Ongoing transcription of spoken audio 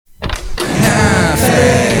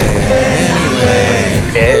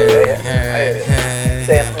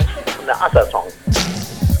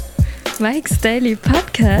Mike's Daily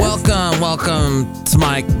Podcast. Welcome to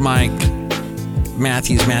Mike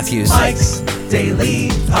Matthews. Mike's Daily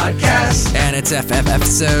Podcast. And it's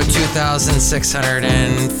episode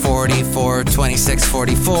 2644,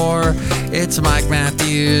 2644. It's Mike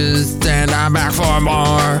Matthews, and I'm back for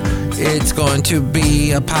more. It's going to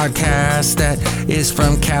be a podcast that is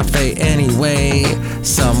from Café anyway,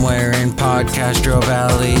 somewhere in Podcastro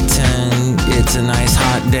Valleyton. It's a nice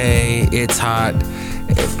hot day. It's hot,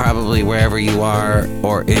 probably wherever you are,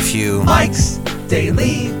 or if you Mike's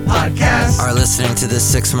Daily Podcast are listening to this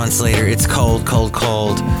 6 months later. It's cold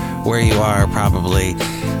where you are, probably.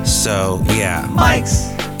 So yeah, Mike's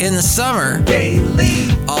in the summer Daily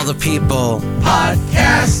all the people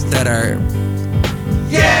Podcast that are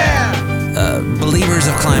believers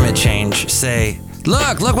of climate change say,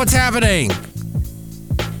 look what's happening.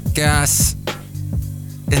 Gas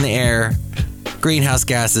in the air, greenhouse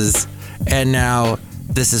gases, and now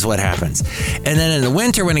this is what happens. And then in the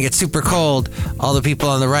winter, when it gets super cold, all the people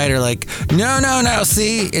on the right are like, no,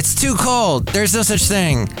 see, it's too cold. There's no such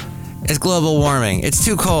thing as global warming. It's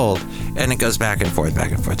too cold. And it goes back and forth.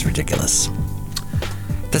 It's ridiculous.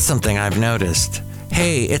 That's something I've noticed.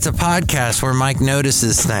 Hey, it's a podcast where Mike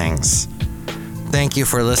notices things. Thank you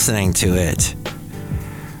for listening to it.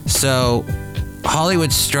 So,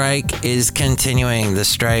 Hollywood strike is continuing. The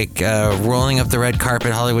strike, rolling up the red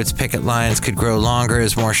carpet, Hollywood's picket lines could grow longer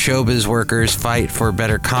as more showbiz workers fight for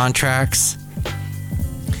better contracts.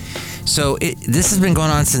 So this has been going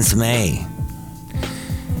on since May.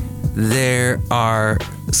 There are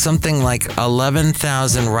something like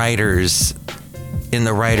 11,000 writers in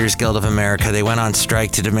the Writers Guild of America. They went on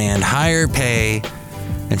strike to demand higher pay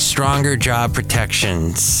and stronger job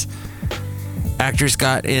protections. Actors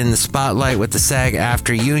got in the spotlight with the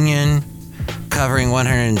SAG-AFTRA union, covering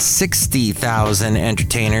 160,000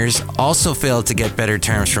 entertainers, also failed to get better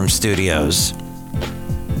terms from studios.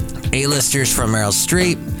 A-listers from Meryl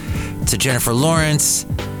Streep to Jennifer Lawrence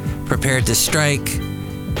prepared to strike.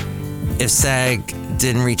 If SAG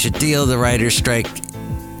didn't reach a deal, the writer's strike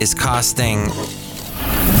is costing...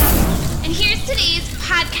 And here's today's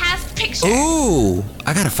podcast picture. Ooh,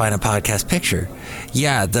 I gotta find a podcast picture.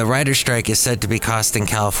 Yeah, the writer's strike is said to be costing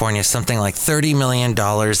California something like $30 million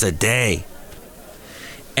a day.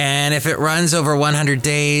 And if it runs over 100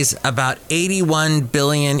 days, about $81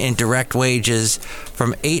 billion in direct wages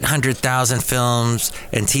from 800,000 films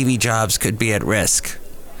and TV jobs could be at risk.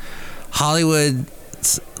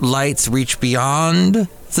 Hollywood's lights reach beyond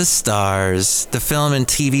the stars. The film and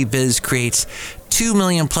TV biz creates 2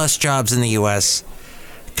 million plus jobs in the U.S.,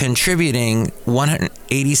 contributing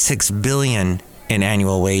 $186 billion in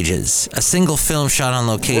annual wages. A single film shot on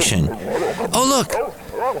location. Oh, look!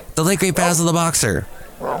 The late great Basil the Boxer.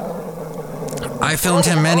 I filmed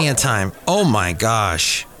him many a time. Oh my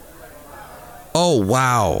gosh. Oh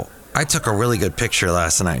wow. I took a really good picture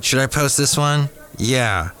last night. Should I post this one?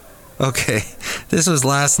 Yeah. Okay. This was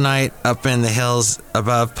last night up in the hills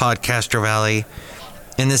above Podcastro Valley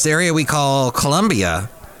in this area we call Columbia.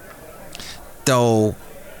 Though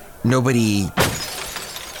nobody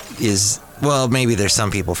is... Well, maybe there's some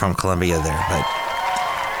people from Columbia there, but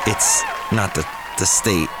it's not the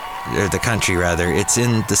state, or the country rather. It's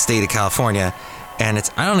in the state of California, and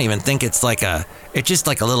I don't even think it's just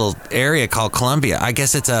like a little area called Columbia. I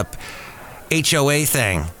guess it's a HOA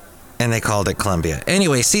thing, and they called it Columbia.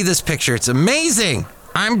 Anyway, see this picture. It's amazing.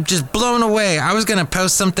 I'm just blown away. I was going to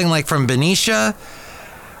post something like from Benita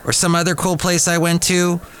or some other cool place I went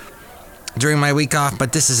to during my week off,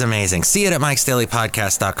 but this is amazing. See it at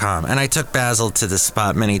mikesdailypodcast.com. And I took Basil to this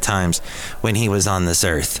spot many times when he was on this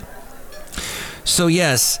earth. So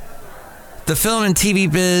yes, the film and TV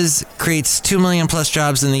biz creates 2 million plus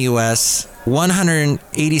jobs in the U.S.,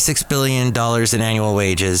 $186 billion in annual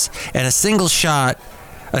wages, and a single film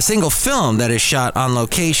that is shot on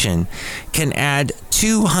location can add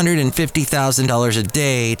 $250,000 a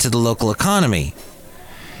day to the local economy.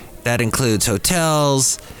 That includes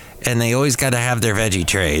hotels, and they always got to have their veggie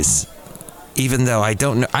trays. Even though I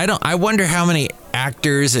don't know, I wonder how many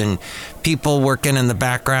actors and people working in the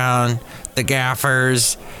background, the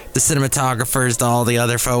gaffers, the cinematographers, all the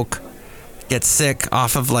other folk get sick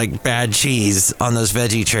off of like bad cheese on those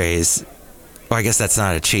veggie trays. Well, I guess that's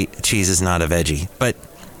not a cheese is not a veggie, but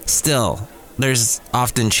still, there's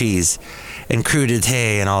often cheese and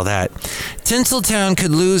crudité and all that. Tinseltown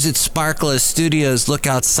could lose its sparkle as studios look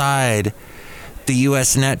outside the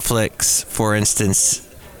U.S. Netflix, for instance.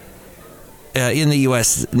 In the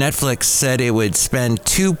U.S., Netflix said it would spend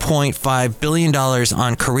 $2.5 billion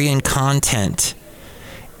on Korean content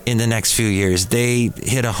in the next few years. They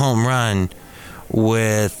hit a home run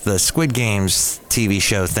with the Squid Games TV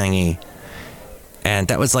show thingy And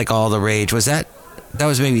that was like all the rage. That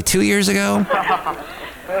was maybe 2 years ago?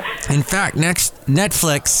 In fact,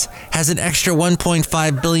 Netflix has an extra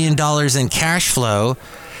 $1.5 billion in cash flow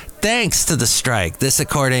thanks to the strike. This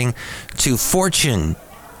according to Fortune.com.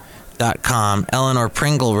 Eleanor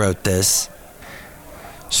Pringle wrote this.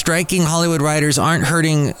 Striking Hollywood writers aren't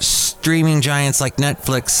hurting streaming giants like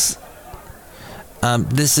Netflix.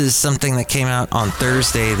 This is something that came out on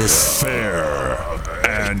Thursday. This fair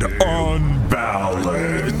and unbalanced.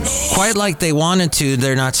 Quite like they wanted to,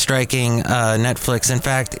 they're not striking Netflix. In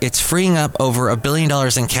fact, it's freeing up over $1 billion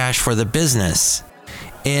in cash for the business.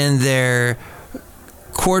 In their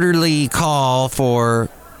quarterly call for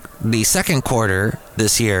the second quarter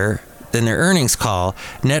this year, in their earnings call,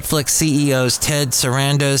 Netflix CEOs Ted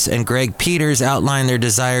Sarandos and Greg Peters outlined their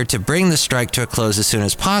desire to bring the strike to a close as soon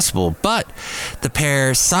as possible. But the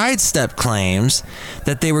pair sidestepped claims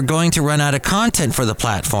that they were going to run out of content for the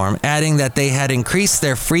platform, adding that they had increased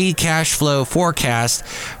their free cash flow forecast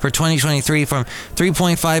for 2023 from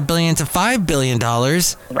 $3.5 billion to $5 billion.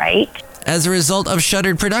 Right. As a result of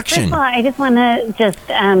shuttered production. First of all, I just want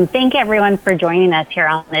to thank everyone for joining us here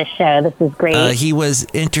on this show. This is great. He was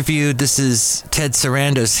interviewed. This is Ted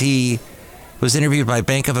Sarandos. He was interviewed by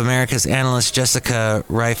Bank of America's analyst Jessica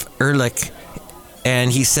Reif-Ehrlich,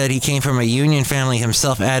 and he said he came from a union family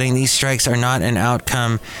himself, adding, these strikes are not an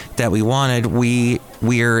outcome that we wanted.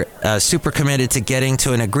 We're super committed to getting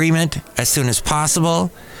to an agreement as soon as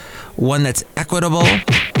possible, one that's equitable,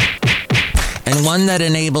 and one that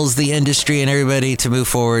enables the industry and everybody to move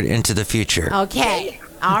forward into the future. Okay.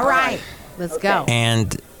 All right. Let's go.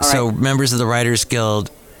 And so members of the Writers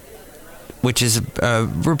Guild, which is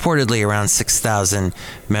reportedly around 6,000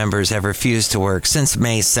 members, have refused to work since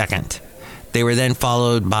May 2nd. They were then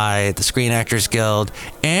followed by the Screen Actors Guild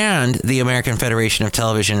and the American Federation of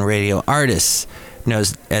Television and Radio Artists, known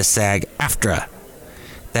as SAG-AFTRA.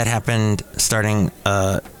 That happened starting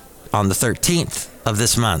on the 13th of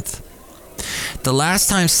this month. The last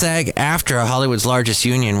time SAG-AFTRA, Hollywood's largest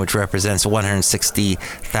union, which represents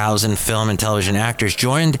 160,000 film and television actors,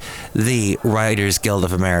 joined the Writers Guild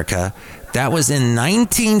of America, that was in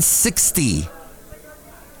 1960.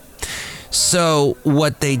 So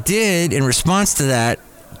what they did in response to that,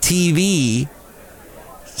 TV,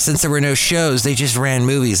 since there were no shows, they just ran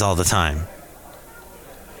movies all the time.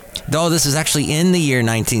 Though this was actually in the year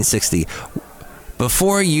 1960,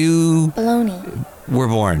 before you were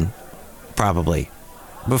born. Probably.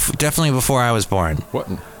 Definitely before I was born.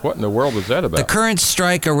 What in the world is that about? The current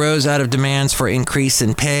strike arose out of demands for increase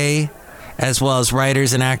in pay, as well as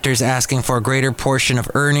writers and actors asking for a greater portion of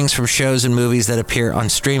earnings from shows and movies that appear on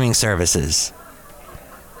streaming services.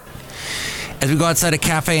 As we go outside of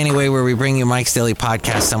Café anyway, where we bring you Mike's Daily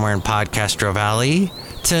Podcast somewhere in Podcastro Valley,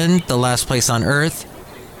 the last place on Earth.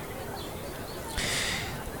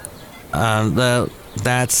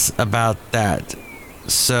 That's about that.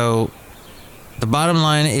 So the bottom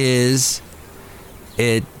line is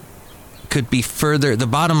the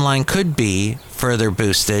bottom line could be further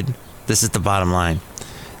boosted. This is the bottom line.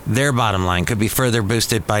 Their bottom line could be further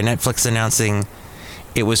boosted by Netflix announcing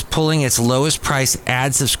it was pulling its lowest price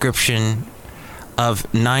ad subscription of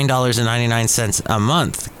 $9.99 a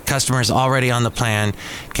month. Customers already on the plan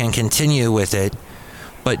can continue with it,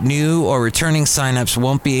 but new or returning signups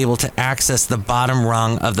won't be able to access the bottom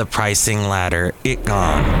rung of the pricing ladder. It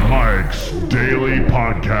gone. Mike's Daily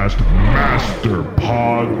Podcast Master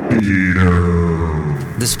Pod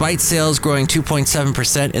Theater. Despite sales growing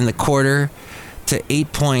 2.7% in the quarter to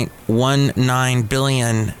 $8.19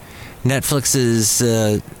 billion,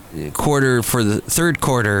 Netflix's quarter for the third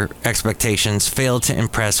quarter expectations failed to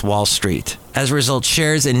impress Wall Street. As a result,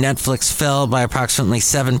 shares in Netflix fell by approximately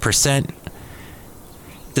 7%.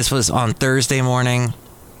 This was on Thursday morning.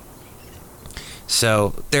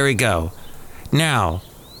 So there we go. Now,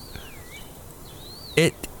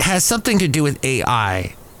 it has something to do with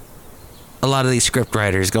AI. A lot of these script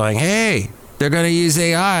writers going, hey, they're going to use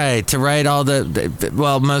AI to write all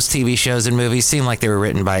most TV shows and movies seem like they were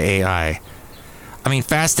written by AI. I mean,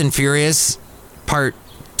 Fast and Furious, part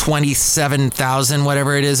 27,000,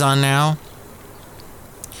 whatever it is on now.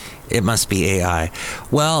 It must be AI.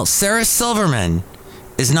 Well, Sarah Silverman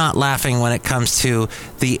is not laughing when it comes to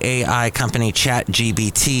the AI company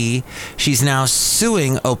ChatGPT. She's now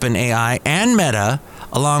suing OpenAI and Meta,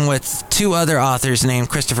 along with two other authors named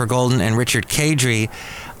Christopher Golden and Richard Kadri,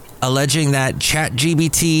 alleging that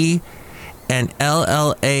ChatGPT and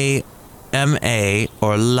LLAMA,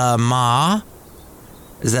 or Llama,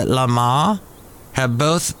 is that Llama, have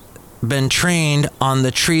both been trained on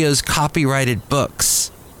the trio's copyrighted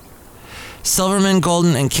books. Silverman,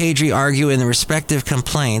 Golden, and Kadri argue in the respective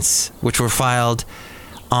complaints, which were filed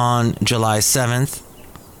on July 7th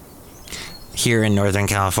here in Northern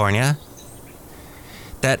California,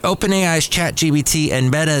 that OpenAI's ChatGPT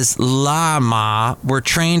and Meta's Llama were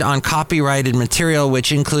trained on copyrighted material,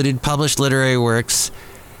 which included published literary works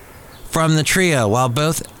from the trio. While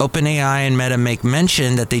both OpenAI and Meta make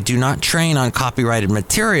mention that they do not train on copyrighted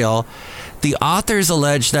material, the authors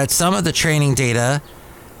allege that some of the training data,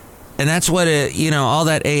 and that's what all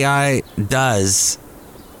that AI does,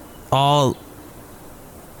 all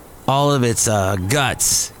of its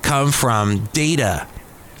guts come from data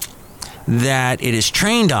that it is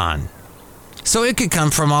trained on. So it could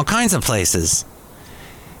come from all kinds of places.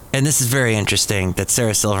 And this is very interesting that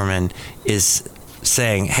Sarah Silverman is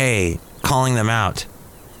saying, hey, calling them out,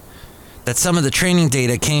 that some of the training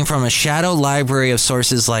data came from a shadow library of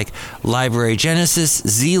sources like Library Genesis,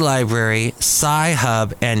 Z Library,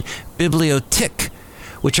 Sci-Hub, and Bibliothèque,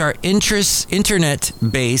 which are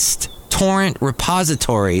internet-based torrent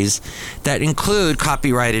repositories that include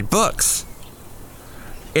copyrighted books.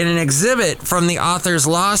 In an exhibit from the author's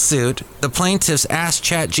lawsuit, the plaintiffs asked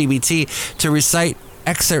ChatGPT to recite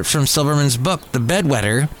excerpts from Silverman's book, The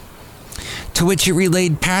Bedwetter, to which it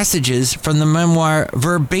relayed passages from the memoir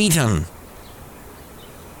verbatim.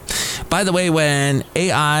 By the way, when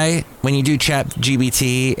you do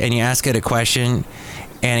ChatGPT and you ask it a question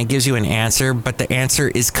and it gives you an answer, but the answer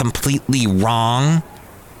is completely wrong,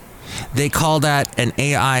 they call that an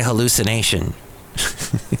AI hallucination.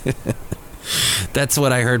 That's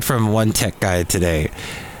what I heard from one tech guy today.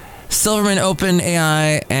 Silverman,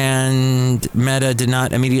 OpenAI, and Meta did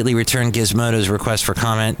not immediately return Gizmodo's request for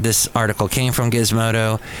comment. This article came from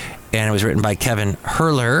Gizmodo, and it was written by Kevin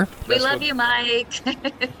Hurler. We love you, Mike.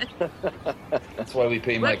 That's why we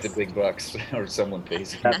pay Mike the big bucks, or someone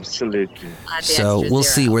pays him. Absolutely. So we'll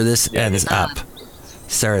see where this ends up.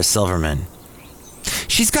 Sarah Silverman.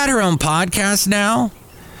 She's got her own podcast now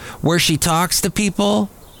where she talks to people,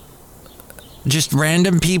 just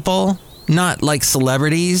random people, not like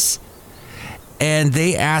celebrities, and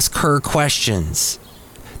they ask her questions.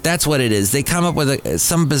 That's what it is. They come up with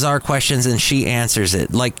some bizarre questions and she answers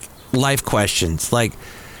it, like life questions, like,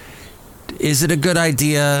 is it a good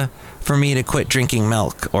idea for me to quit drinking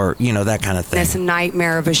milk, or that kind of thing. That's a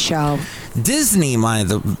nightmare of a show. Disney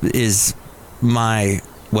is my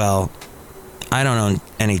I don't own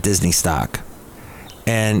any Disney stock,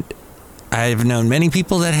 and I've known many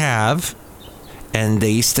people that have. And they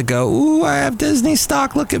used to go, ooh, I have Disney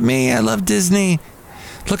stock. Look at me. I love Disney.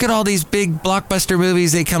 Look at all these big blockbuster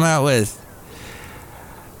movies they come out with.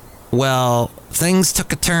 Well, things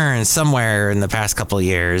took a turn somewhere in the past couple of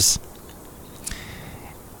years.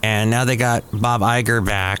 And now they got Bob Iger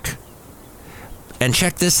back. And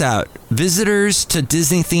check this out. Visitors to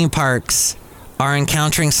Disney theme parks are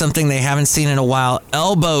encountering something they haven't seen in a while.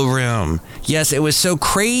 Elbow room. Yes, it was so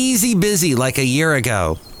crazy busy like a year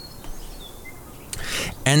ago.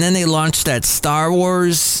 And then they launched that Star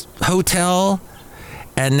Wars hotel,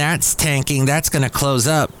 and that's tanking. That's going to close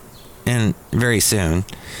up very soon.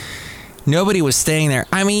 Nobody was staying there.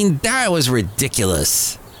 I mean, that was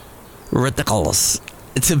ridiculous. Ridiculous.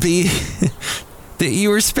 To be that you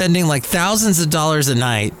were spending like thousands of dollars a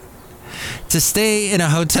night to stay in a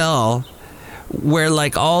hotel where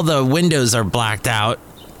like all the windows are blacked out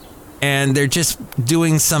and they're just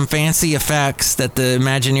doing some fancy effects that the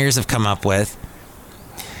Imagineers have come up with.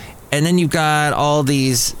 And then you've got all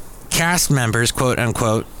these cast members, quote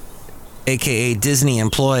unquote, aka Disney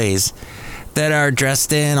employees, that are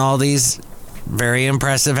dressed in all these very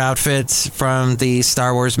impressive outfits from the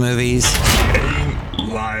Star Wars movies.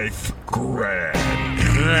 Life grand.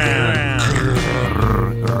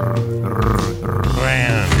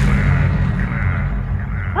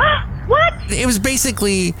 What? It was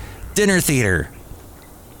basically dinner theater.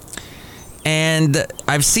 And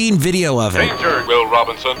I've seen video of it. Danger, Will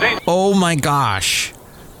Robinson. Danger. Oh my gosh.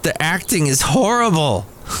 The acting is horrible.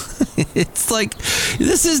 It's like,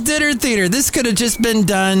 this is dinner theater. This could have just been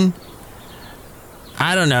done,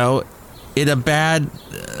 I don't know, in a bad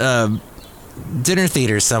dinner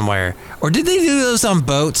theater somewhere. Or did they do those on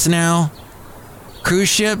boats now? Cruise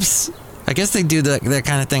ships? I guess they do that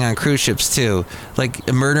kind of thing on cruise ships too. Like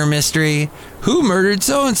a murder mystery. Who murdered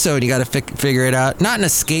so-and-so? And you got to figure it out. Not an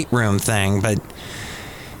escape room thing, but...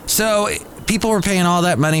 So people were paying all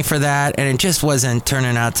that money for that, and it just wasn't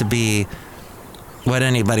turning out to be what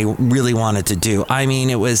anybody really wanted to do. I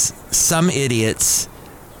mean, it was some idiots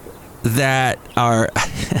that are...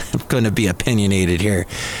 I'm going to be opinionated here.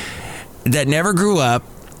 That never grew up.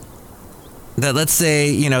 That, let's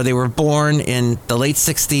say, they were born in the late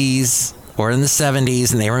 60s or in the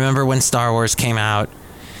 70s, and they remember when Star Wars came out,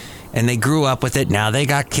 and they grew up with it. Now they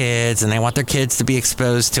got kids, and they want their kids to be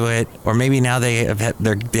exposed to it, or maybe now they've got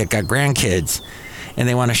grandkids, and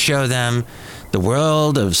they want to show them the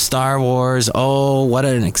world of Star Wars. Oh, what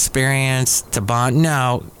an experience to bond.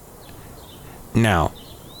 No.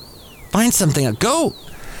 Find something. Go.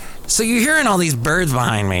 So you're hearing all these birds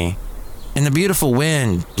behind me, and the beautiful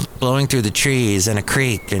wind blowing through the trees, and a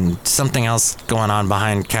creek, and something else going on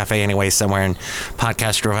behind Café anyway, somewhere in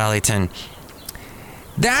Podcastro Valleyton.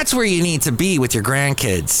 That's where you need to be with your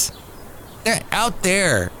grandkids. They're out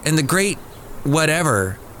there in the great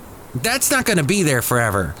whatever. That's not going to be there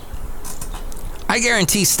forever. I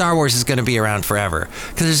guarantee Star Wars is going to be around forever,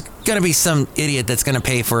 because there's going to be some idiot that's going to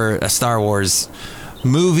pay for a Star Wars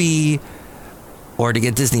movie, or to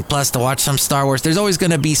get Disney Plus to watch some Star Wars. There's always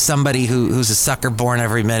going to be somebody who's a sucker born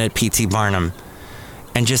every minute, P.T. Barnum,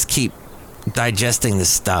 and just keep digesting this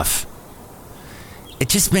stuff. It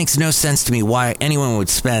just makes no sense to me why anyone would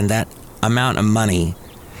spend that amount of money.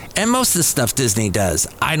 And most of the stuff Disney does,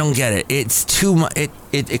 I don't get it. It's too much.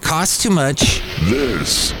 It costs too much.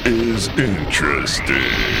 This is interesting.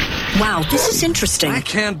 Wow, this is interesting. I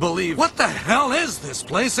can't believe. What the hell is this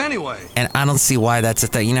place anyway? And I don't see why that's a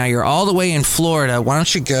thing. You know, you're all the way in Florida. Why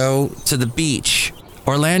don't you go to the beach?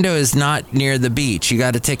 Orlando is not near the beach. You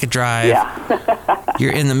got to take a drive. Yeah.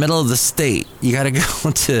 You're in the middle of the state. You got to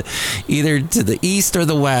go to either to the east or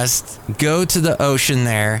the west. Go to the ocean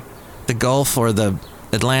there, the Gulf or the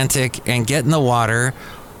Atlantic, and get in the water.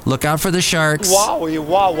 Look out for the sharks.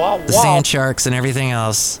 The sand sharks and everything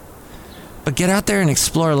else. But get out there and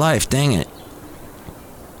explore life. Dang it.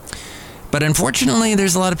 But unfortunately,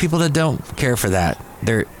 there's a lot of people that don't care for that.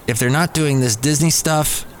 If they're not doing this Disney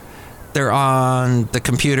stuff, they're on the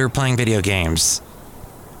computer playing video games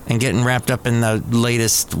and getting wrapped up in the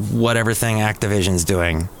latest whatever thing Activision's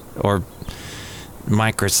doing, or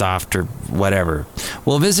Microsoft, or whatever.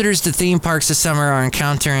 Well, visitors to theme parks this summer are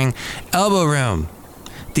encountering elbow room.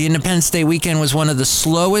 The Independence Day weekend was one of the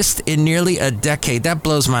slowest in nearly a decade. That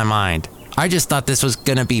blows my mind. I just thought this was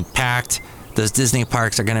going to be packed. Those Disney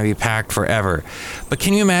parks are going to be packed forever. But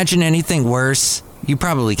can you imagine anything worse? You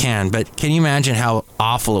probably can, but can you imagine how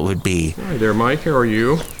awful it would be? Hi there, Mike. How are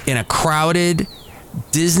you? In a crowded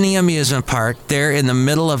Disney amusement park there in the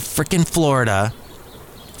middle of frickin' Florida,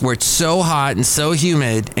 where it's so hot and so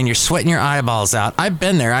humid and you're sweating your eyeballs out. I've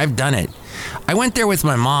been there. I've done it. I went there with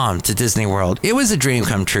my mom to Disney World. It was a dream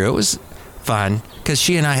come true. It was fun because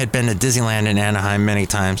she and I had been to Disneyland in Anaheim many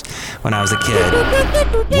times when I was a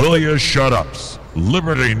kid. Will you shut ups?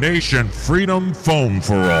 Liberty Nation, freedom, foam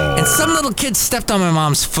for all. And some little kid stepped on my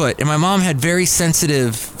mom's foot, and my mom had very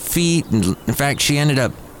sensitive feet. In fact, she ended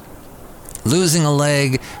up losing a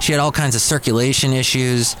leg. She had all kinds of circulation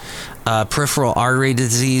issues, peripheral artery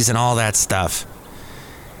disease, and all that stuff.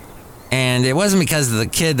 And it wasn't because of the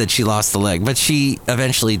kid that she lost the leg, but she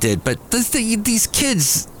eventually did. But these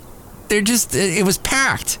kids, it was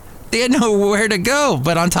packed. They had nowhere to go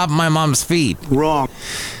but on top of my mom's feet. Wrong.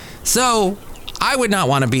 So I would not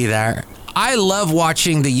want to be there. I love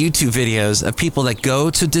watching the YouTube videos of people that go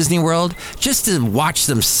to Disney World just to watch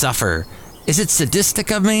them suffer. Is it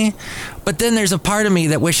sadistic of me? But then there's a part of me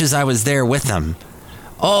that wishes I was there with them.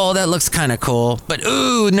 Oh, that looks kind of cool. But,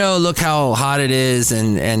 ooh, no, look how hot it is,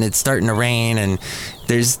 and it's starting to rain, and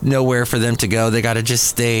there's nowhere for them to go. They got to just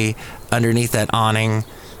stay underneath that awning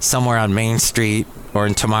somewhere on Main Street or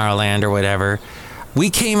in Tomorrowland or whatever.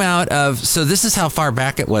 We came out of, so this is how far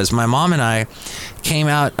back it was. My mom and I came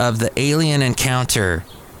out of the Alien Encounter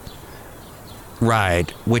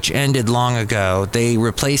ride, which ended long ago. They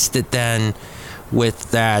replaced it then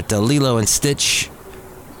with that Lilo and Stitch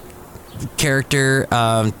character,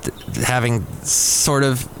 having sort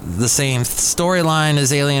of the same storyline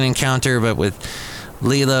as Alien Encounter, but with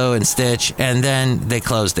Lilo and Stitch, and then they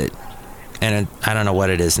closed it. And I don't know what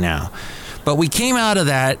it is now. But we came out of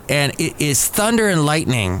that, and it is thunder and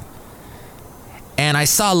lightning. And I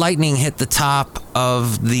saw lightning hit the top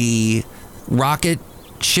of the rocket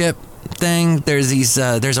ship thing. There's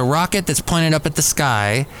a rocket that's pointed up at the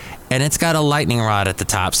sky, and it's got a lightning rod at the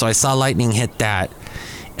top. So I saw lightning hit that.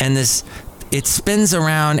 And it spins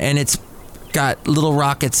around, and it's got little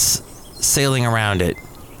rockets sailing around it.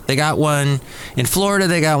 They got one in Florida.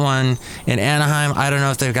 They got one in Anaheim. I don't know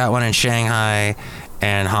if they've got one in Shanghai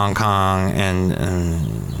and Hong Kong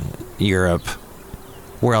and Europe.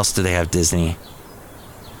 Where else do they have Disney?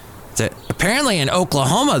 Apparently in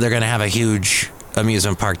Oklahoma, they're going to have a huge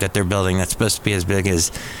amusement park that they're building that's supposed to be as big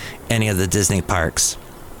as any of the Disney parks.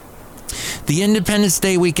 The Independence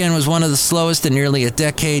Day weekend was one of the slowest in nearly a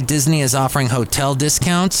decade. Disney is offering hotel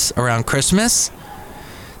discounts around Christmas.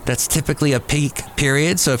 That's typically a peak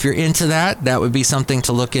period. So if you're into that, that would be something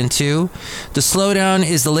to look into. The slowdown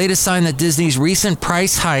is the latest sign that Disney's recent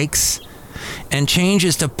price hikes and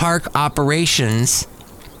changes to park operations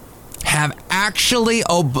have actually,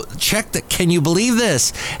 can you believe this?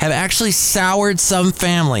 Have actually soured some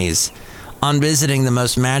families on visiting the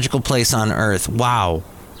most magical place on earth. Wow.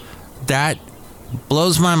 That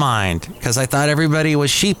blows my mind, because I thought everybody was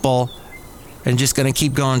sheeple and just going to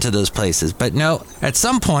keep going to those places. But no, at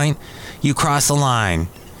some point, you cross a line.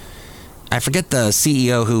 I forget the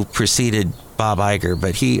CEO who preceded Bob Iger,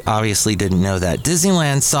 but he obviously didn't know that.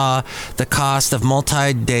 Disneyland saw the cost of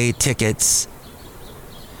multi-day tickets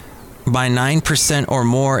by 9% or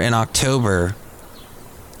more in October,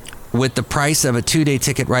 with the price of a 2-day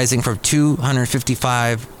ticket rising from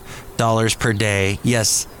 $255 per day.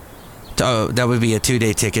 Yes, that would be a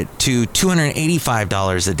 2-day ticket, to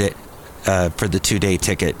 $285 a day for the 2-day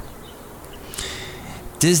ticket.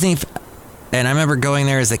 Disney, and I remember going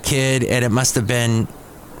there as a kid, and it must have been,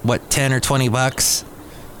 what, 10 or 20 bucks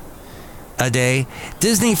a day.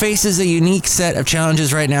 Disney faces a unique set of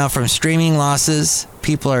challenges right now, from streaming losses,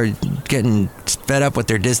 people are getting fed up with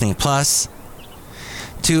their Disney Plus,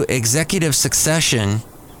 to executive succession,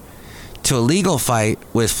 to a legal fight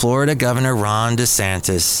with Florida Governor Ron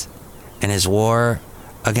DeSantis and his war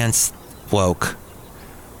against woke.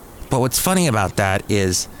 But what's funny about that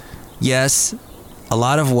is, yes, a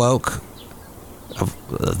lot of woke,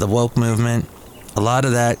 of the woke movement, a lot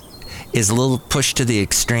of that is a little pushed to the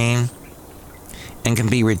extreme and can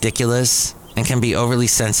be ridiculous and can be overly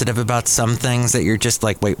sensitive about some things that you're just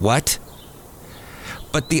like, wait, what?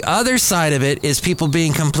 But the other side of it is people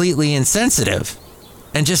being completely insensitive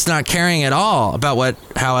and just not caring at all about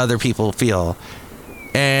how other people feel.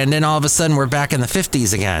 And then all of a sudden we're back in the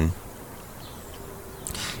 50s again.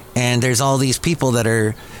 And there's all these people that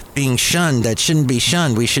are being shunned that shouldn't be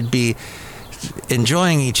shunned. We should be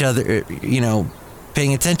enjoying each other,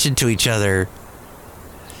 paying attention to each other,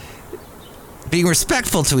 being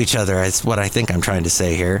respectful to each other, is what I think I'm trying to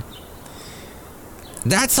say here.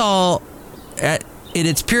 That's all, in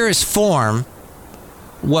its purest form,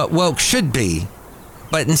 what woke should be.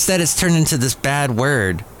 But instead it's turned into this bad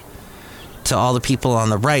word to all the people on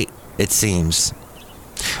the right, it seems.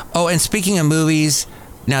 Oh, and speaking of movies,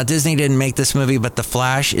 now Disney didn't make this movie, but The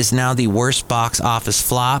Flash is now the worst box office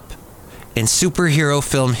flop in superhero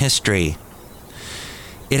film history.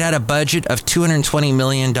 It had a budget of $220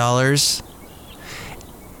 million.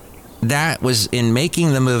 That was in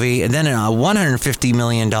making the movie, and then a $150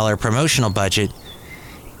 million promotional budget.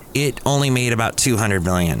 It only made about $200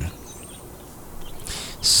 million.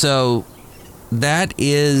 So that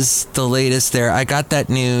is the latest there. I got that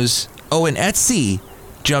news. Oh, and Etsy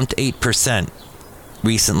jumped 8%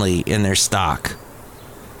 recently in their stock.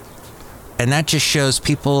 And that just shows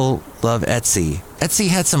people love Etsy. Etsy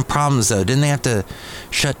had some problems, though. Didn't they have to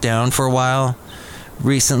shut down for a while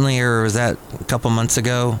recently, or was that a couple months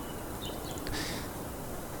ago?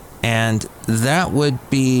 And that would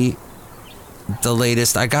be the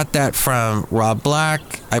latest. I got that from Rob Black.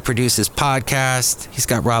 I produce his podcast. He's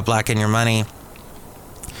got Rob Black and Your Money.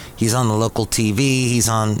 He's on the local TV. He's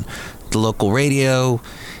on the local radio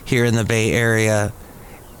here in the Bay Area.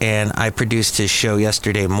 And I produced his show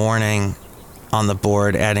yesterday morning on the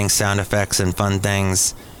board, adding sound effects and fun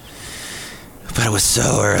things. But it was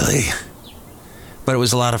so early. But it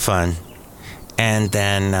was a lot of fun. And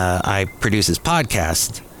then I produce his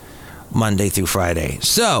podcast Monday through Friday.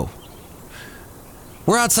 So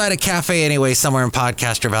we're outside a cafe anyway, somewhere in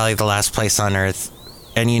Podcaster Valley, the last place on earth.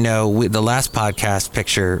 And the last podcast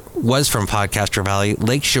picture was from Podcaster Valley,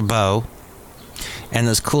 Lake Chabot, and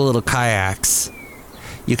those cool little kayaks.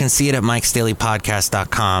 You can see it at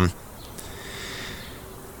mikesdailypodcast.com.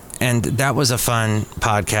 And that was a fun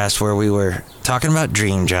podcast where we were talking about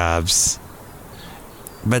dream jobs.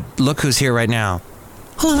 But look who's here right now.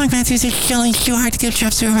 Hello, Mike Matthews. It's Shelley Shoehart, gift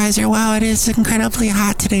shop supervisor. Wow, it is incredibly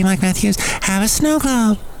hot today, Mike Matthews. Have a snow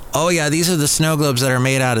globe. Oh, yeah, these are the snow globes that are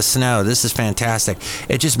made out of snow. This is fantastic.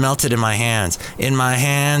 It just melted in my hands. In my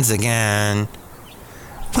hands again.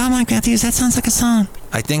 Wow, Mike Matthews, that sounds like a song.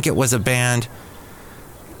 I think it was a band.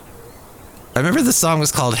 I remember the song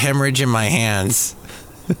was called Hemorrhage in My Hands.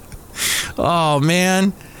 Oh,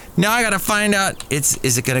 man. Now I got to find out.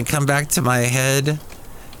 Is it going to come back to my head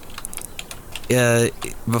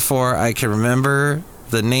before I can remember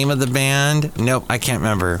the name of the band? Nope, I can't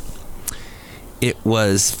remember. It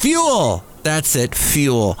was Fuel. That's it,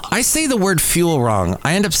 Fuel. I say the word fuel wrong.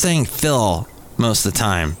 I end up saying Phil most of the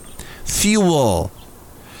time. Fuel.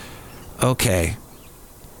 Okay.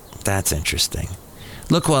 That's interesting.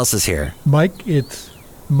 Look who else is here. Mike, it's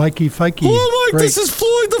Mikey Fikey. Oh, Mike, Great. this is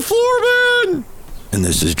Floyd the Floorman! And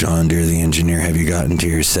this is John Deere, the engineer. Have you gotten to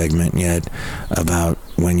your segment yet about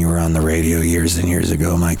when you were on the radio years and years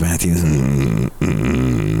ago, Mike Matthews?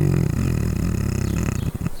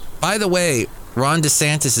 By the way, Ron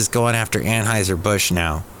DeSantis is going after Anheuser-Busch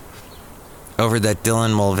now over that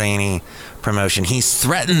Dylan Mulvaney promotion. He's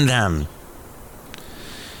threatened them.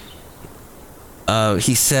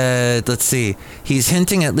 He said, let's see, he's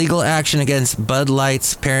hinting at legal action against Bud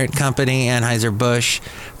Light's parent company, Anheuser-Busch,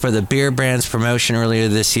 for the beer brand's promotion earlier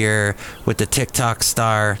this year with the TikTok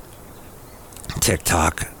star.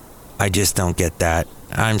 TikTok. I just don't get that.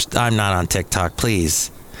 I'm not on TikTok,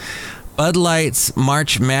 please. Bud Light's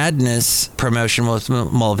March Madness promotion with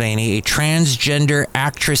Mulvaney, a transgender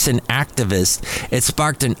actress and activist. It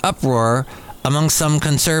sparked an uproar among some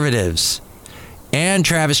conservatives. And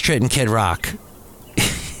Travis Tritt and Kid Rock,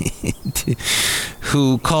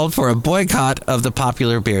 who called for a boycott of the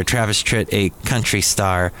popular beer. Travis Tritt, a country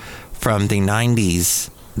star from the 90s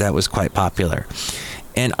that was quite popular.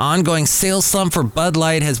 An ongoing sales slump for Bud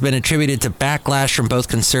Light has been attributed to backlash from both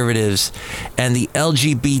conservatives and the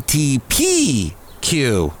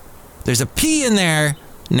LGBTQ. There's a P in there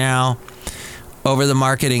now over the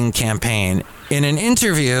marketing campaign. In an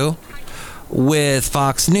interview with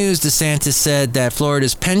Fox News, DeSantis said that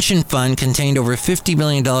Florida's pension fund contained over $50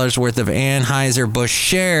 million worth of Anheuser-Busch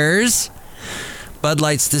shares. Bud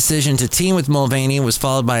Light's decision to team with Mulvaney was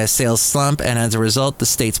followed by a sales slump, and as a result, the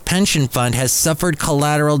state's pension fund has suffered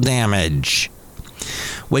collateral damage.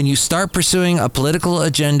 When you start pursuing a political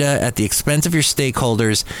agenda at the expense of your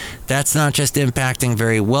stakeholders, that's not just impacting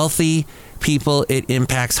very wealthy people, it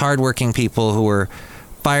impacts hardworking people who are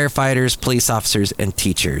firefighters, police officers, and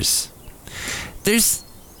teachers.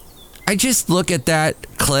 I just look at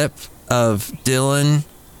that clip of Dylan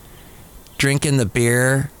drinking the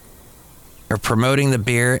beer or promoting the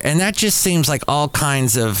beer, and that just seems like all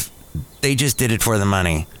kinds of, they just did it for the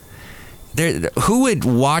money. Who would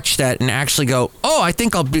watch that and actually go, oh, I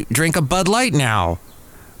think I'll drink a Bud Light now?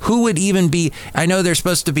 Who would even be, I know they're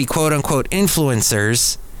supposed to be quote unquote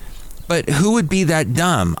influencers, but who would be that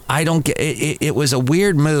dumb? I don't get it. It was a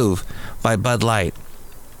weird move by Bud Light.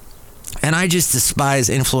 And I just despise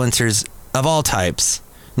influencers of all types,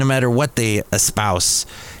 no matter what they espouse.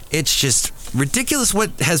 It's just ridiculous what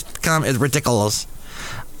has come is ridiculous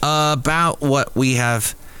about what we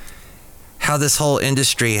have, how this whole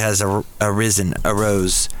industry has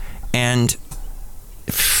arose. And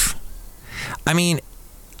I mean,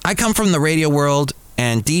 I come from the radio world,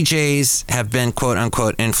 and DJs have been quote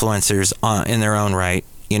unquote influencers in their own right.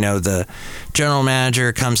 You know, the general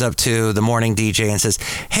manager comes up to the morning DJ and says,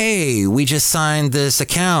 hey, we just signed this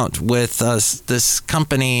account with this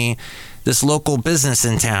company, this local business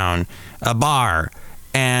in town, a bar,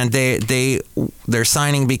 and they're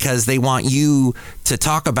signing because they want you to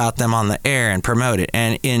talk about them on the air and promote it,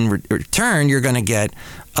 and in return you're going to get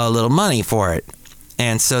a little money for it.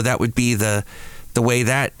 And so that would be the way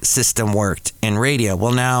that system worked in radio.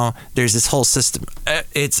 Well, now there's this whole system.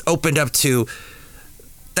 It's opened up to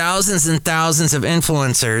thousands and thousands of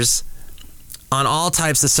influencers on all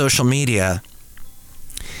types of social media.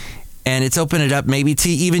 And it's opened it up maybe to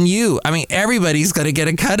even you. I mean, everybody's going to get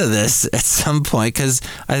a cut of this at some point, because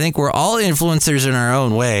I think we're all influencers in our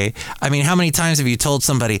own way. I mean, how many times have you told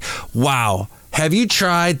somebody, wow, have you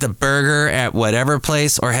tried the burger at whatever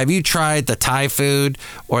place? Or have you tried the Thai food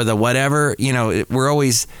or the whatever? You know, we're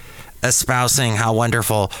always espousing how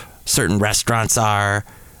wonderful certain restaurants are,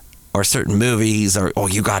 or certain movies, or, oh,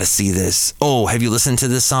 you got to see this. Oh, have you listened to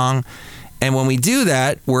this song? And when we do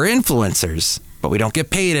that, we're influencers, but we don't get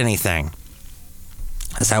paid anything.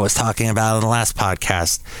 As I was talking about in the last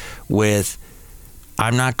podcast with,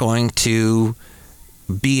 I'm not going to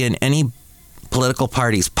be in any political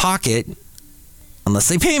party's pocket unless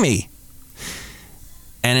they pay me.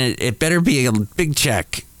 And it better be a big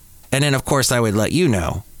check. And then, of course, I would let you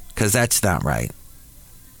know, because that's not right.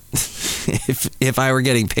 If I were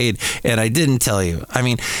getting paid and I didn't tell you. I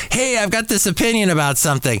mean, hey, I've got this opinion about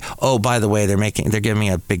something. Oh, by the way, they're giving me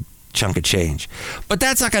a big chunk of change. But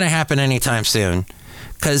that's not going to happen anytime soon.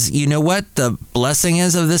 Because you know what the blessing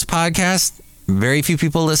is of this podcast? Very few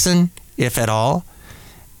people listen, if at all.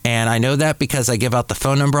 And I know that because I give out the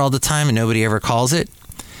phone number all the time and nobody ever calls it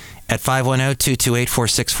at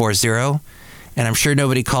 510-228-4640. And I'm sure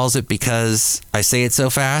nobody calls it because I say it so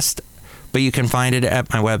fast. But you can find it at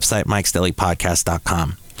my website,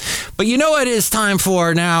 mikesdailypodcast.com. But you know what it is time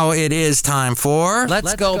for now? It is time for...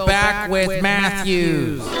 Let's go back with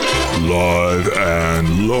Matthews. Live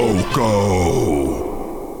and Loco.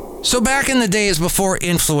 So back in the days before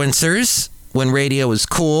influencers, when radio was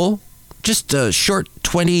cool, just a short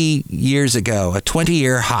 20 years ago, a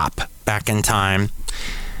 20-year hop back in time,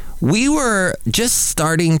 we were just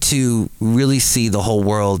starting to really see the whole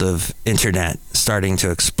world of internet starting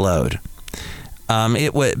to explode.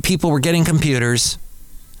 People were getting computers,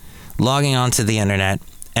 logging onto the internet,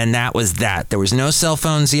 and that was that. There was no cell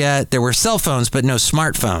phones yet. There were cell phones, but no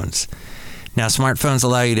smartphones. Now, smartphones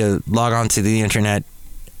allow you to log onto the internet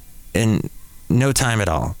in no time at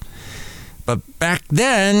all. But back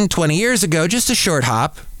then, 20 years ago, just a short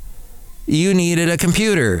hop, you needed a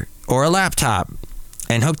computer or a laptop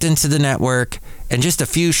and hooked into the network. And just a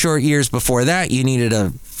few short years before that, you needed a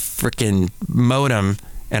freaking modem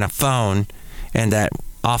and a phone and that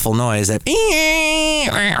awful noise.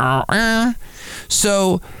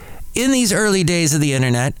 So in these early days of the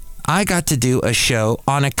internet, I got to do a show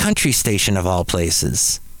on a country station of all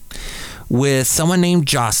places with someone named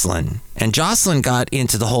Jocelyn. And Jocelyn got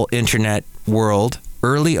into the whole internet world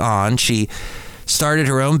early on. She started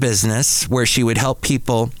her own business where she would help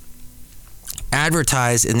people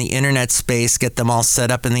advertise in the internet space, get them all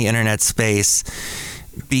set up in the internet space,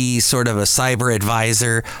 be sort of a cyber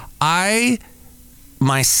advisor. I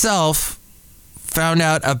myself found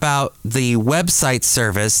out about the website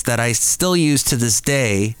service that I still use to this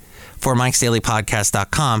day for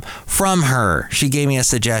Mike'sDailyPodcast.com from her. She gave me a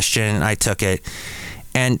suggestion. I took it.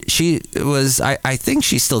 And she was, I think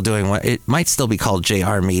she's still doing what it might still be called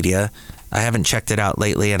JR Media. I haven't checked it out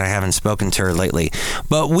lately, and I haven't spoken to her lately.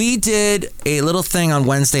 But we did a little thing on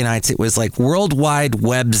Wednesday nights. It was like Worldwide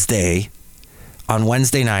Webs Day on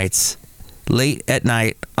Wednesday nights, late at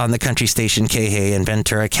night on the country station Café in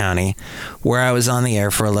Ventura County, where I was on the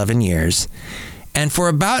air for 11 years. And for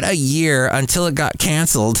about a year until it got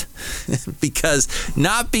canceled,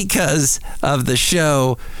 not because of the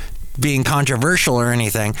show being controversial or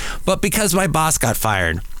anything, but because my boss got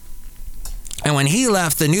fired. And when he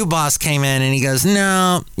left, the new boss came in and he goes,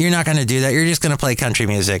 "No, you're not going to do that. You're just going to play country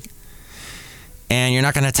music. And you're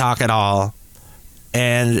not going to talk at all."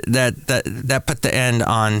 And that put the end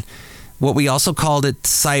on what we also called it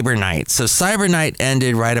Cyber Night. So Cyber Night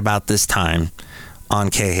ended right about this time on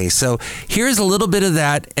Café. So here's a little bit of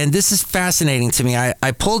that. And this is fascinating to me.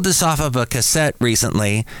 I pulled this off of a cassette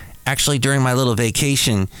recently, actually during my little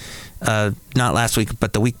vacation, not last week,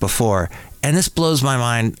 but the week before. And this blows my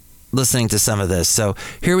mind listening to some of this. So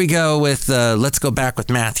here we go with Let's Go Back with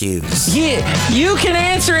Matthews. Yeah, you can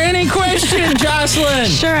answer any question, Jocelyn.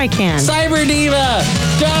 Sure I can. Cyber Diva,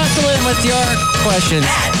 Jocelyn with your questions.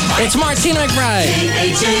 It's Martina McBride.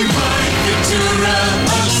 KHAY, Ventura,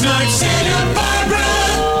 Oxnard, Santa Barbara.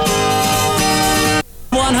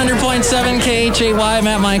 100.7 KHAY,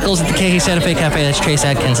 Matt Michaels at the Café Santa Fe Cafe. That's Trace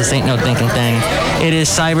Adkins. This ain't no thinking thing. It is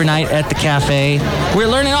Cyber Night at the Cafe. We're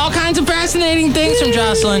learning all kinds of fascinating things from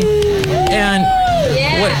Jocelyn. And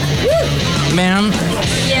what, ma'am?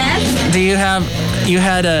 Yes? You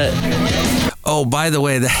had a... Oh, by the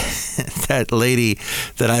way, that lady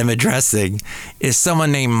that I'm addressing is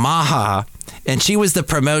someone named Maha, and she was the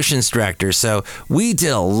promotions director. So we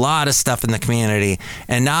did a lot of stuff in the community.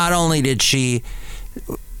 And not only did she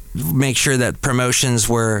make sure that promotions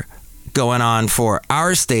were going on for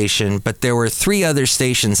our station, but there were 3 other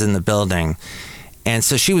stations in the building. And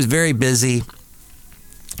so she was very busy,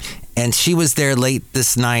 and she was there late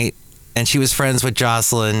this night, and she was friends with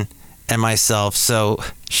Jocelyn and myself. So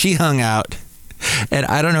she hung out, and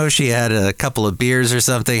I don't know if she had a couple of beers or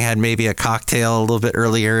something, had maybe a cocktail a little bit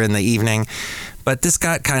earlier in the evening, but this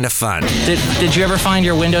got kind of fun. Did you ever find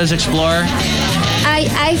your Windows Explorer?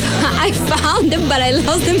 I found them, but I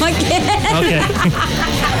lost them again. Okay.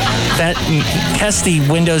 That pesky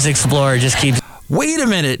Windows Explorer just keeps... Wait a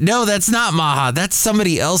minute. No, that's not Maha. That's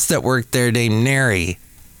somebody else that worked there named Neri.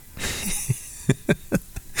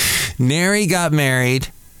 Neri got married,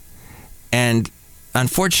 and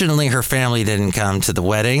unfortunately her family didn't come to the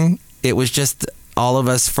wedding. It was just all of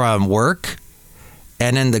us from work,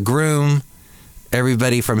 and then the groom,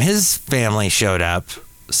 everybody from his family showed up.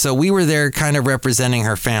 So we were there kind of representing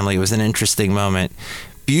her family. It was an interesting moment.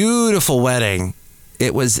 Beautiful wedding.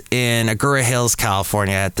 It was in Agoura Hills,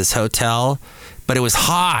 California at this hotel, but it was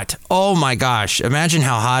hot. Oh my gosh. Imagine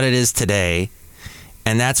how hot it is today.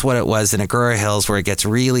 And that's what it was in Agoura Hills, where it gets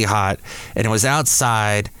really hot. And it was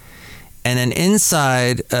outside. And then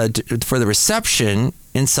inside, for the reception,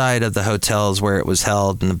 inside of the hotels where it was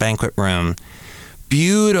held in the banquet room,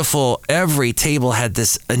 beautiful. Every table had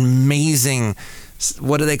this amazing,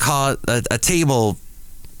 what do they call it? A table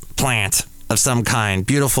plant of some kind.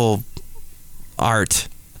 Beautiful art.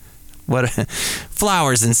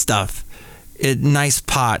 Flowers and stuff. Nice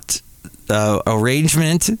pot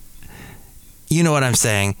arrangement. You know what I'm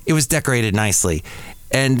saying. It was decorated nicely.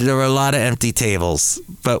 and there were a lot of empty tables,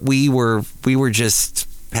 but we were just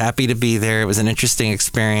happy to be there. It was an interesting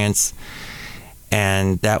experience,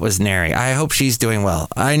 and that was Neri. I hope she's doing well.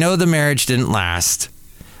 I know the marriage didn't last,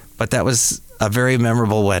 but that was a very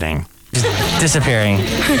memorable wedding. Disappearing.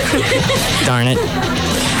 Darn it.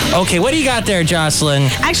 Okay, what do you got there, Jocelyn?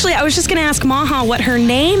 Actually, I was just going to ask Maha what her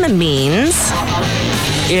name means.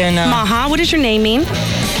 Maha, what does your name mean?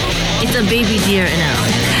 It's a baby deer in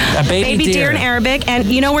Arabic. A baby deer in Arabic. And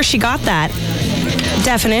you know where she got that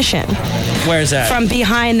definition? Where's that? From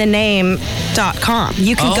behindthename.com.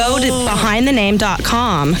 You can go to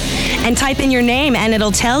behindthename.com and type in your name, and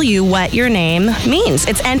it'll tell you what your name means.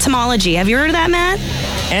 It's entomology. Have you heard of that, Matt?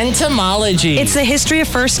 Entomology. It's the history of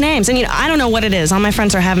first names. And, I don't know what it is. All my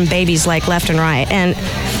friends are having babies, like, left and right. And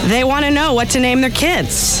they want to know what to name their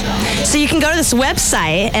kids. So you can go to this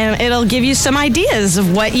website, and it'll give you some ideas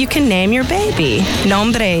of what you can name your baby.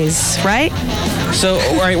 Nombres, right? So,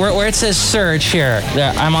 right, where it says search here,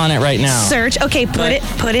 I'm on it right now. Search. Okay,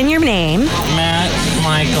 put in your name. Matt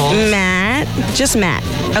Michaels. Matt. Just Matt.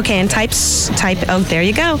 Okay, and type. Oh, there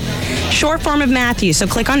you go. Short form of Matthew. So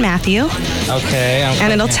click on Matthew. Okay.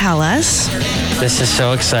 And it'll tell us. This is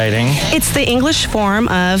so exciting. It's the English form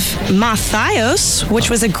of Matthios, which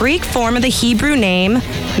was a Greek form of the Hebrew name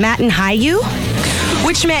Mattenhayu,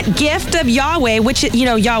 which meant gift of Yahweh, which,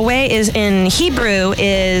 Yahweh is in Hebrew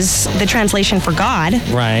is the translation for God.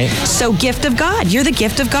 Right. So gift of God. You're the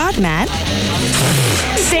gift of God, Matt.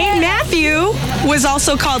 Saint Matthew was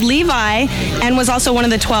also called Levi and was also one of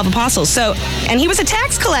the 12 apostles. And he was a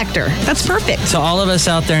tax collector. That's perfect. So all of us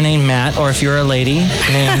out there named Matt, or if you're a lady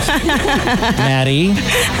named Maddie,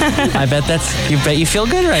 I bet you feel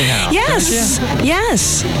good right now. Yes.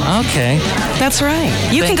 Yes. Okay. That's right.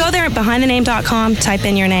 You can go there at behindthename.com, type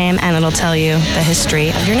in your name, and it'll tell you the history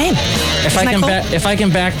of your name. If I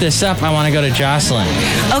can back this up, I want to go to Jocelyn.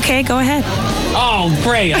 Okay, go ahead. Oh,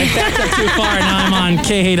 great. I backed up too far, and now I'm on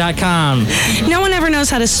KH.com. No one ever knows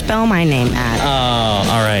how to spell my name, Matt. Oh,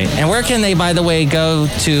 all right. And where can they, by the way, go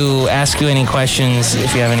to ask you any questions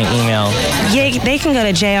if you have any email? Yeah, they can go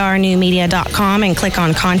to jrnewmedia.com and click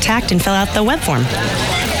on contact and fill out the web form.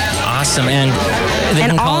 Awesome. And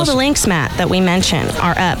all the links, Matt, that we mentioned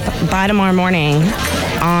are up by tomorrow morning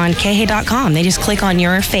on KH.com. They just click on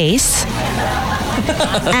your face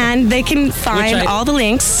and they can find all the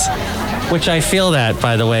links. Which I feel that,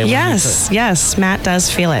 by the way. Yes, Matt does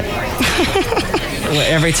feel it.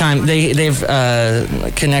 Every time they've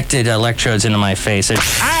connected electrodes into my face.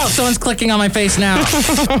 Ow! Someone's clicking on my face now.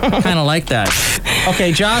 Kind of like that.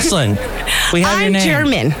 Okay, Jocelyn, we have your name. I'm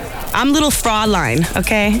German. I'm little Fraulein,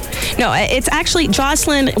 okay? No, it's actually,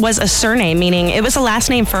 Jocelyn was a surname, meaning it was a last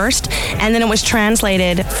name first, and then it was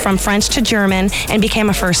translated from French to German and became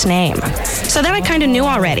a first name. So that I kind of knew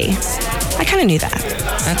already. I kind of knew that.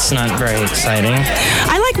 That's not very exciting.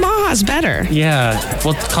 I like Maha's better. Yeah,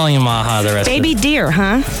 we'll call you Maha the rest of it. Baby deer,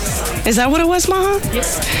 huh? Is that what it was, Maha? Yep.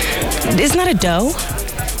 Isn't that a doe?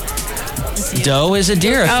 Doe is a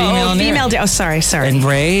deer, a female deer. Oh, sorry. And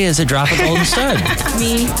Ray is a drop of golden stud.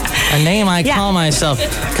 Me. A name I call myself,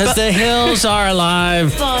 because the hills are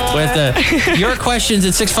alive with your questions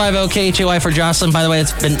at 650-KHAY for Jocelyn. By the way,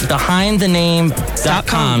 it's been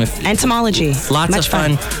behindthename.com. Entomology. Lots of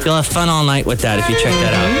fun. You'll have fun all night with that if you check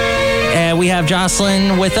that out. And we have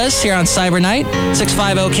Jocelyn with us here on Cyber Night,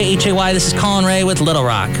 650-KHAY. This is Colin Ray with Little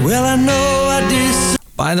Rock. Well, I know I did.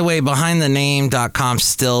 By the way, behindthename.com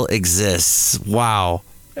still exists. Wow.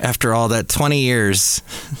 After all that 20 years.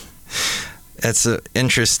 That's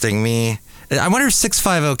interesting. I wonder if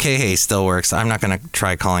 650-KHAY still works. I'm not going to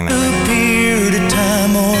try calling that right now.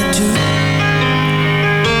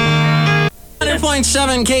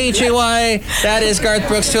 100.7 KHAY. That is Garth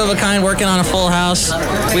Brooks, Two of a Kind, working on a full house.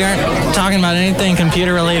 We aren't talking about anything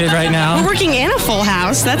computer related right now. We're working in a full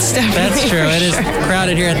house. That's definitely true. It is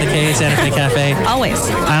crowded here at the KH Santa Fe Cafe. Always.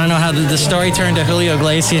 I don't know how the story turned to Julio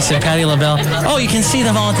Iglesias and Patti LaBelle. Oh, you can see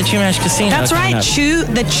them all at the Chumash Casino. That's right.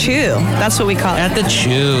 The Chew. That's what we call it. At the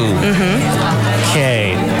Chew. Mm-hmm.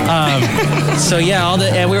 Okay. So yeah,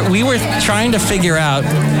 we were trying to figure out.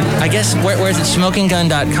 I guess where's it?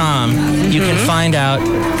 SmokingGun.com. You can find out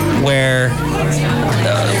where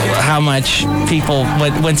how much people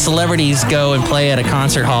when celebrities go and play at a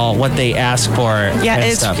concert hall, what they ask for. Yeah,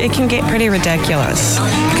 it can get pretty ridiculous.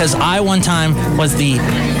 Because I one time was the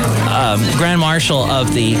Grand Marshal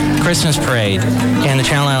of the Christmas parade in the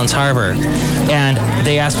Channel Islands Harbor, and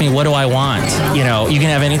they asked me, what do I want? You know, you can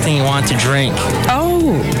have anything you want to drink.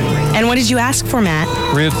 Oh, and what did you ask for, Matt?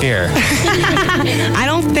 Root beer. I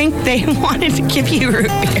don't think they wanted to give you root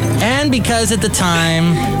beer. And because at at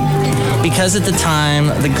the time,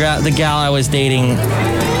 the gal I was dating,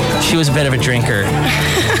 she was a bit of a drinker.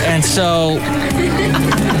 And so,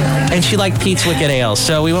 and she liked Pete's Wicked Ale,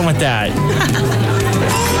 so we went with that.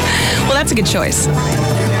 Well, that's a good choice.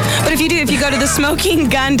 But if you go to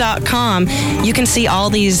thesmokinggun.com, you can see all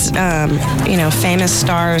these, famous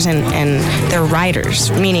stars and their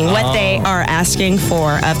writers, meaning what they are asking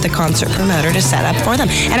for of the concert promoter to set up for them.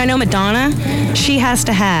 And I know Madonna, she has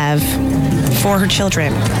to have for her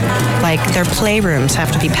children, like their playrooms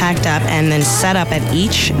have to be packed up and then set up at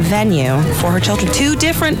each venue for her children. 2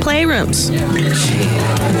 different playrooms.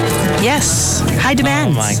 Yes, high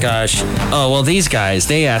demands. Oh my gosh. Oh, well, these guys,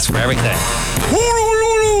 they ask for everything.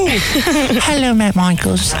 Hello, Matt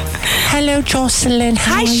Michaels. Hello, Jocelyn.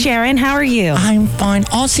 Hi, Sharon. How are you? I'm fine.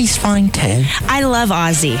 Ozzy's fine, too. I love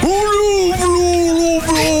Ozzy.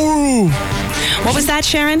 What was that,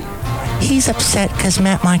 Sharon? He's upset because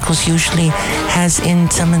Matt Michaels usually has in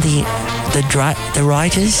some of the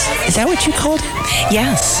writers. Is that what you called it?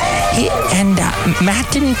 Yes.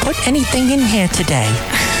 Matt didn't put anything in here today.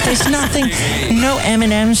 There's nothing, no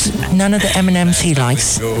M&Ms, none of the M&Ms he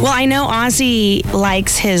likes. Well, I know Ozzy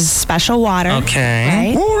likes his special water.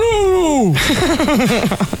 Okay. Right?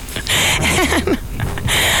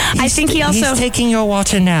 I think he also... He's taking your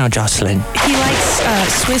water now, Jocelyn. He likes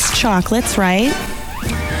Swiss chocolates, right?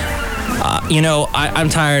 I'm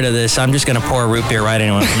tired of this. I'm just going to pour a root beer right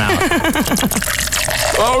into his mouth.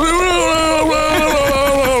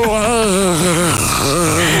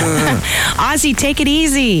 Ozzy, take it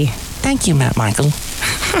easy. Thank you, Matt Michael.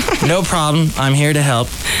 No problem. I'm here to help.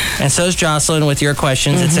 And so's Jocelyn with your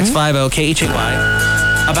questions at 650-KHAY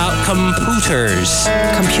about computers.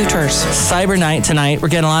 Computers. Cyber night tonight. We're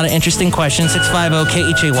getting a lot of interesting questions.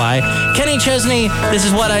 650-KHAY. Kenny Chesney, this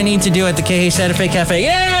is what I need to do at the Café Santa Fe Cafe.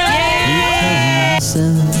 Yeah!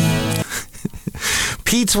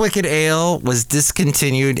 Pete's Wicked Ale was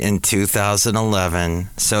discontinued in 2011,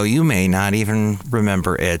 so you may not even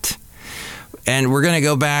remember it. And we're going to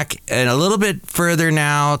go back and a little bit further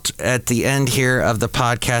now at the end here of the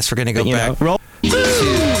podcast. We're going to go back to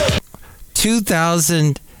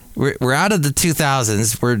 2000. We're out of the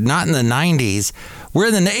 2000s. We're not in the 90s.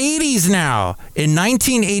 We're in the 80s now. In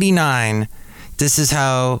 1989, this is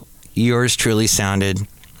how yours truly sounded.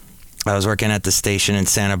 I was working at the station in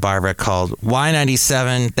Santa Barbara called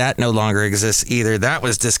Y97. That no longer exists either. That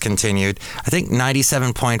was discontinued. I think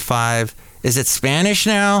 97.5. Is it Spanish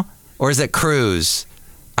now? Or is it Cruise?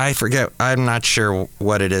 I forget. I'm not sure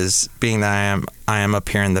what it is, being that I am up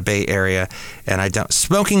here in the Bay Area, and I don't.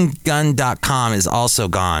 SmokingGun.com is also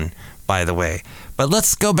gone, by the way. But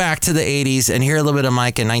let's go back to the 80s and hear a little bit of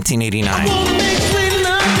Mike in 1989.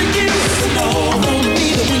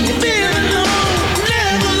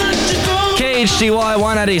 KHDY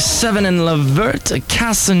 187 in Lavert,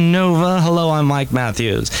 Casanova. Hello, I'm Mike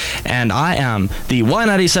Matthews, and I am the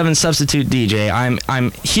Y97 substitute DJ.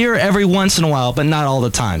 I'm here every once in a while, but not all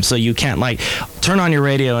the time. So you can't turn on your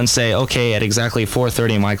radio and say, okay, at exactly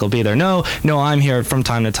 4:30, Mike will be there. No, I'm here from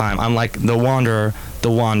time to time. I'm like the Wanderer.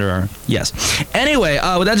 Yes. Anyway,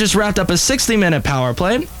 that just wrapped up a 60-minute power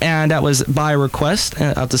play, and that was by request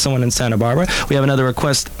out to someone in Santa Barbara. We have another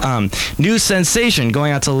request, New Sensation,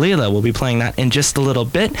 going out to Leela. We'll be playing that in just a little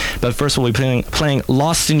bit, but first we'll be playing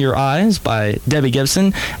Lost in Your Eyes by Debbie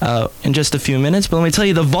Gibson in just a few minutes. But let me tell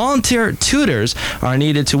you, the volunteer tutors are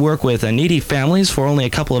needed to work with needy families for only a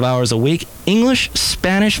couple of hours a week. English,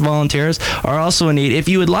 Spanish volunteers are also in need. If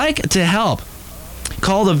you would like to help,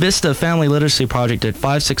 call the Vista Family Literacy Project at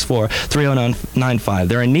 564-30995.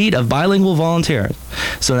 They're in need of bilingual volunteers.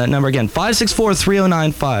 So that number again,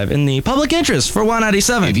 564-3095, in the public interest for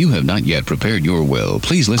 197. If you have not yet prepared your will,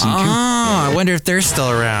 please listen to... I wonder if they're still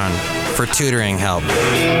around for tutoring help.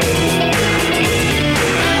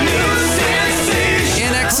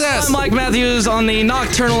 Mike Matthews on the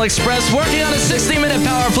Nocturnal Express, working on a 60-minute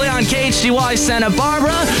power play on KHDY Santa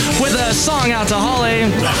Barbara with a song out to Holly.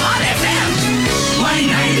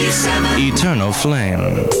 Eternal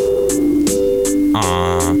Flame.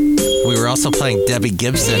 We were also playing Debbie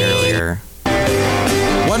Gibson earlier.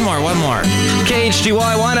 One more.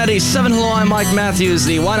 KHDY 197. Hello, I'm Mike Matthews,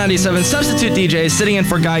 the 197 substitute DJ, sitting in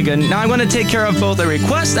for Guy Gooden. Now I'm going to take care of both a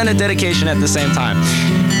request and a dedication at the same time.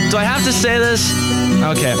 Do I have to say this?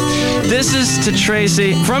 Okay. This is to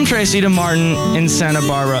Tracy, from Tracy to Martin in Santa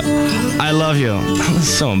Barbara. I love you. This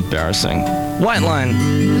is so embarrassing. White Line.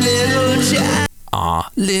 Little child.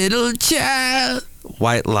 Little child.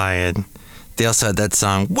 White Lion. They also had that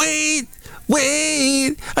song, Wait,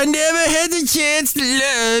 I never had the chance to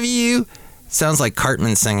love you. Sounds like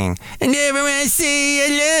Cartman singing. And never want to say I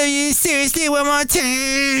love you seriously one more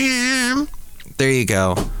time. There you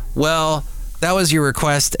go. Well, that was your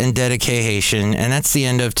request and dedication, and that's the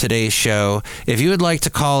end of today's show. If you would like to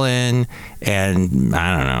call in and,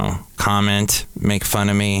 I don't know, comment, make fun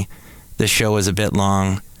of me, this show was a bit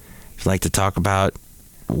long. If you'd like to talk about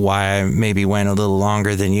why I maybe went a little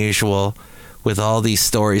longer than usual with all these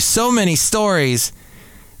stories, so many stories,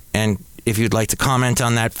 and if you'd like to comment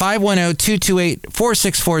on that,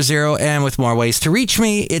 510-228-4640, and with more ways to reach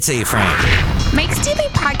me, it's A-Frame. Mike's Daily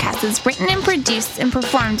Podcast is written and produced and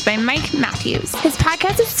performed by Mike Matthews. His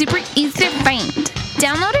podcast is super easy to find.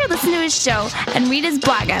 Download or listen to his show and read his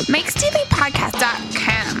blog at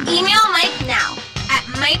mikesdailypodcast.com. Email Mike now at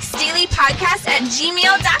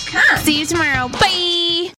mikesdailypodcast@gmail.com. See you tomorrow. Bye!